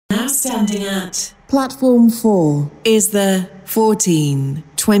Now standing at platform 4 is the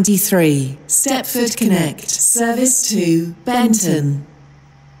 1423 Stepford Connect service to Benton.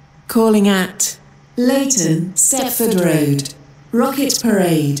 Calling at Leighton, Stepford Road, Rocket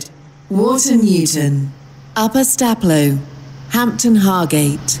Parade, Water Newton, Upper Staploe, Hampton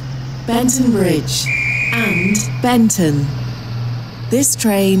Hargate, Benton Bridge, and Benton. This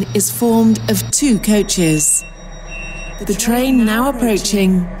train is formed of 2 coaches. The train now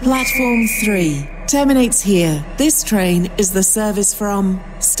approaching platform 3 terminates here. This train is the service from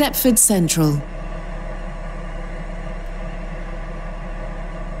Stepford Central.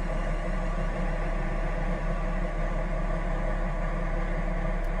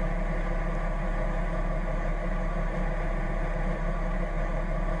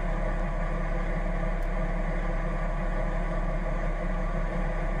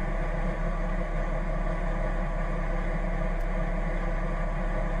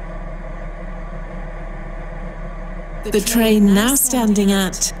 The train now standing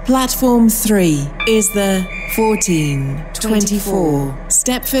at platform 3 is the 1424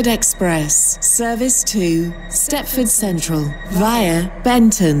 Stepford Express service to Stepford Central via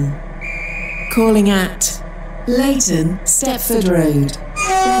Benton. Calling at Leighton, Stepford Road,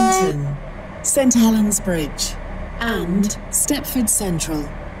 Benton, St Helens Bridge, and Stepford Central.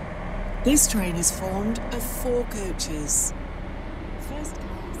 This train is formed of 4 coaches.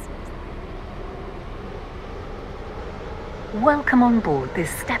 Welcome on board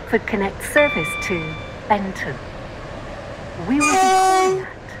this Stepford Connect service to Benton. We will be calling at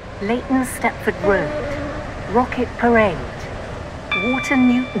Leighton Stepford Road, Rocket Parade, Water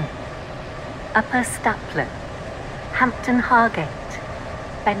Newton, Upper Staploe, Hampton Hargate,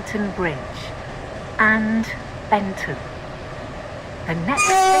 Benton Bridge, and Benton. The next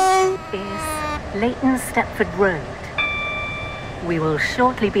station is Leighton Stepford Road. We will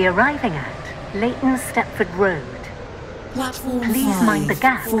shortly be arriving at Leighton Stepford Road. Platform Please 5 mind the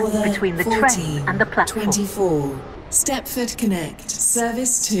gap for the between the train and the platform. 24 Stepford Connect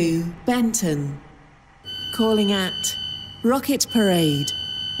service to Benton. Calling at Rocket Parade,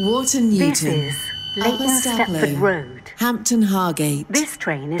 Water Newton, This is Leighton Stepford Road, Hampton Hargate. This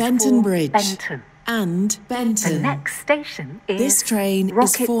train is Benton for Bridge Benton. and Benton. The next station is This train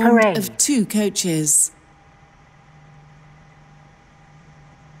Rocket is formed Parade. of 2 coaches.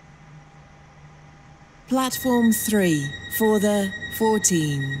 Platform 3 for the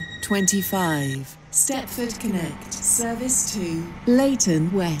 1425 Stepford Connect service to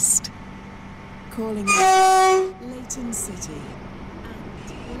Leighton West. Calling at Leighton City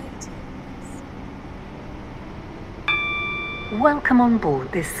and Leighton. Welcome on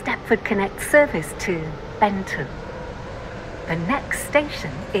board this Stepford Connect service to Benton. The next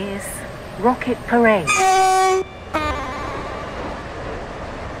station is Rocket Parade.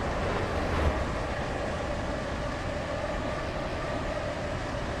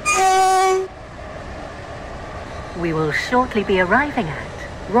 We will shortly be arriving at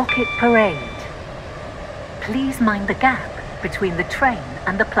Rocket Parade. Please mind the gap between the train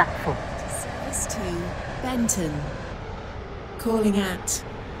and the platform. Service to Benton. Calling at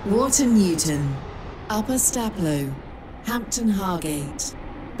Water Newton, Upper Staploe, Hampton Hargate,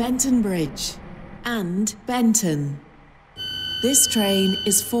 Benton Bridge, and Benton. This train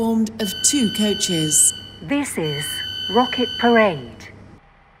is formed of 2 coaches. This is Rocket Parade.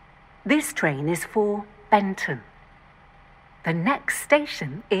 This train is for Benton. The next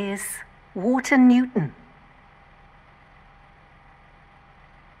station is Water Newton.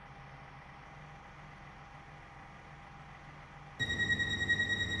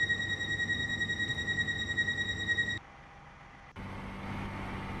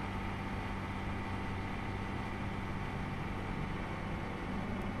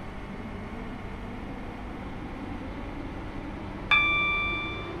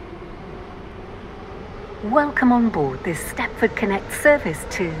 Welcome on board this Stepford Connect service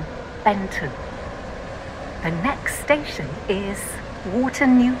to Benton. The next station is Water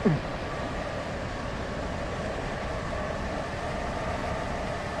Newton.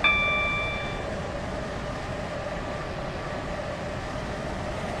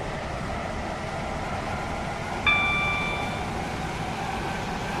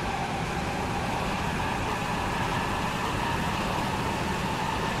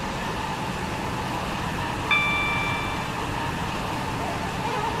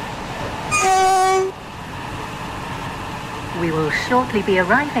 We will shortly be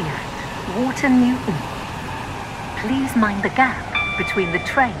arriving at Water Newton. Please mind the gap between the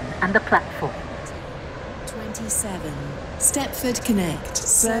train and the platform. 27 Stepford Connect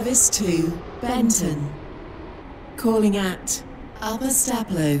service to Benton. Calling at Upper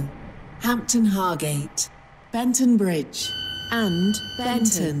Staploe, Hampton Hargate, Benton Bridge, and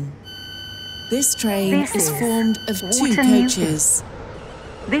Benton. This train is formed of two coaches.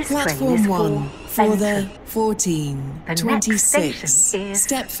 Platform 1 for the 1426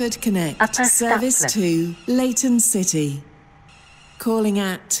 Stepford Connect service to Leighton City. Calling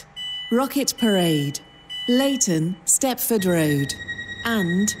at Rocket Parade, Leighton Stepford Road,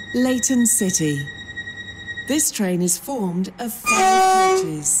 and Leighton City. This train is formed of 5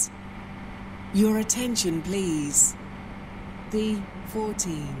 coaches. Your attention, please. The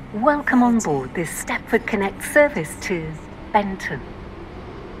 14. Welcome on board this Stepford Connect service to Benton.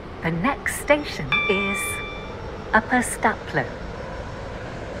 The next station is Upper Staploe.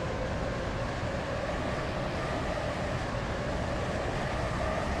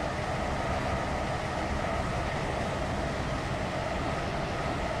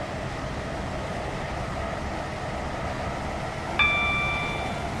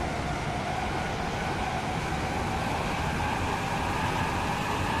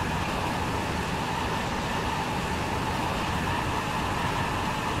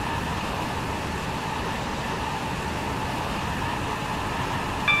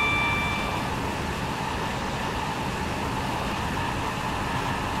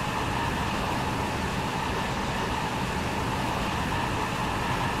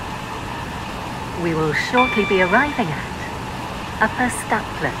 We will shortly be arriving at Upper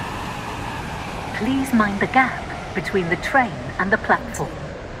Staploe. Please mind the gap between the train and the platform.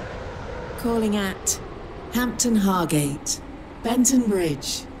 Calling at Hampton Hargate, Benton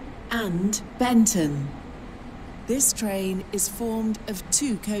Bridge, and Benton. This train is formed of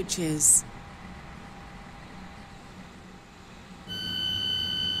 2 coaches.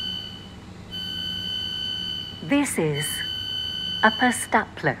 This is Upper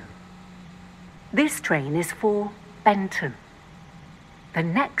Staploe. This train is for Benton. The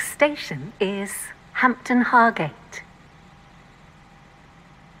next station is Hampton Hargate.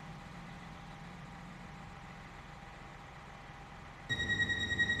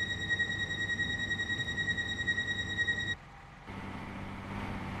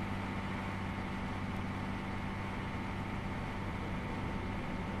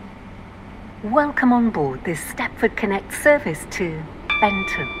 Welcome on board this Stepford Connect service to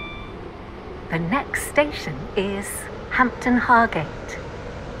Benton. The next station is Hampton Hargate.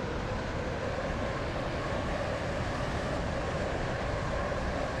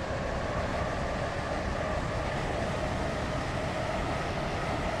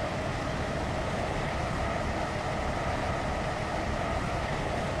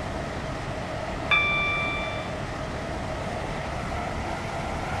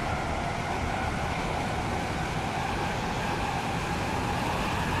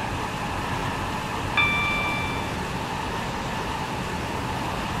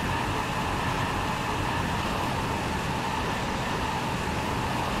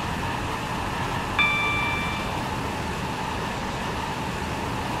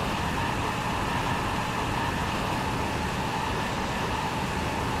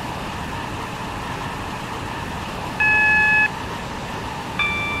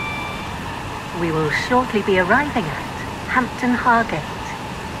 We will shortly be arriving at Hampton Hargate.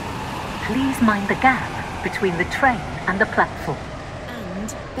 Please mind the gap between the train and the platform.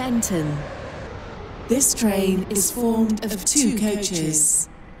 And Benton. This train is formed of 2 coaches.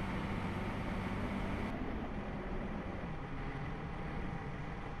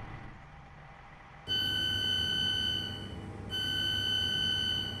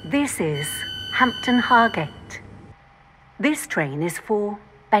 This is Hampton Hargate. This train is for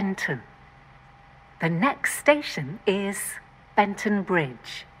Benton. The next station is Benton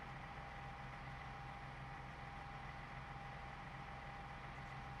Bridge.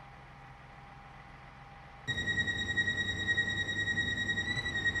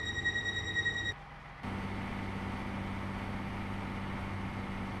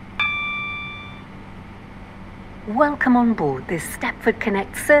 Welcome on board this Stepford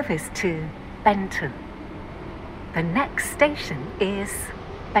Connect service to Benton. The next station is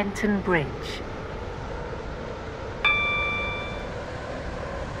Benton Bridge.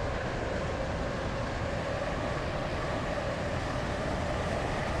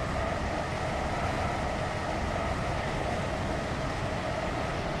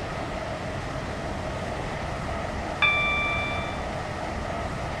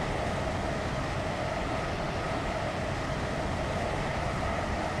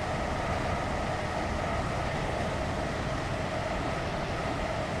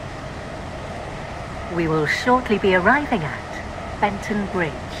 We will shortly be arriving at Benton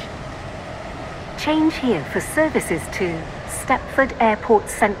Bridge. Change here for services to Stepford Airport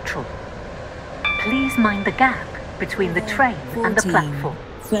Central. Please mind the gap between the train and the platform.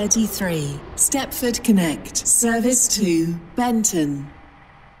 33. Stepford Connect. Service to Benton.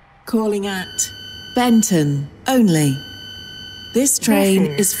 Calling at Benton only. This train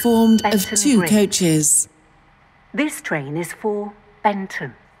is formed of Benton 2 Bridge. coaches. This train is for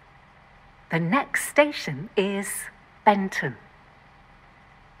Benton. The next station is Benton.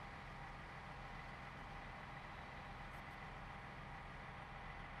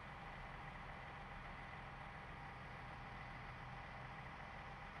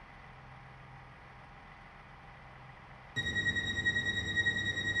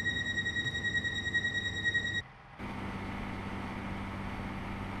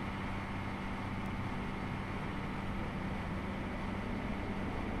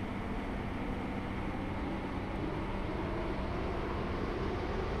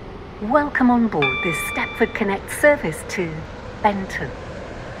 Welcome on board this Stepford Connect service to Benton.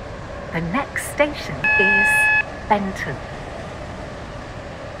 The next station is Benton.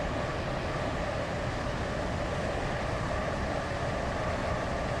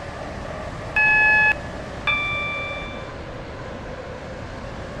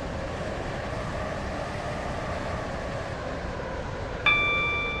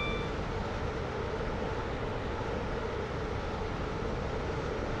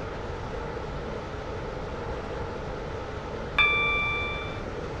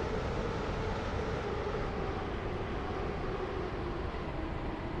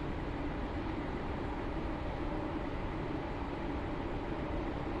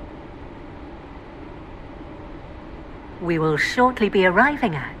 We will shortly be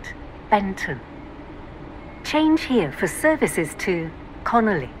arriving at Benton. Change here for services to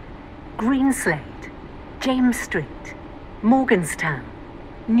Connolly, Greenslade, James Street, Morganstown,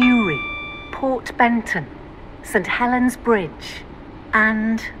 Newry, Port Benton, St Helens Bridge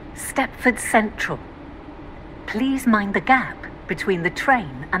and Stepford Central. Please mind the gap between the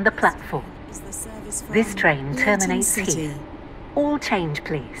train and the platform. This train terminates here. All change,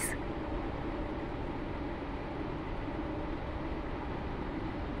 please.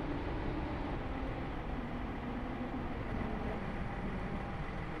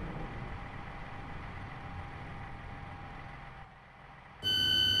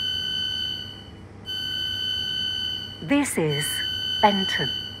 This is Benton.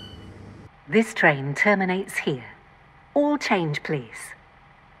 This train terminates here. All change, please.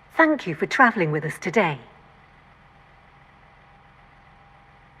 Thank you for travelling with us today.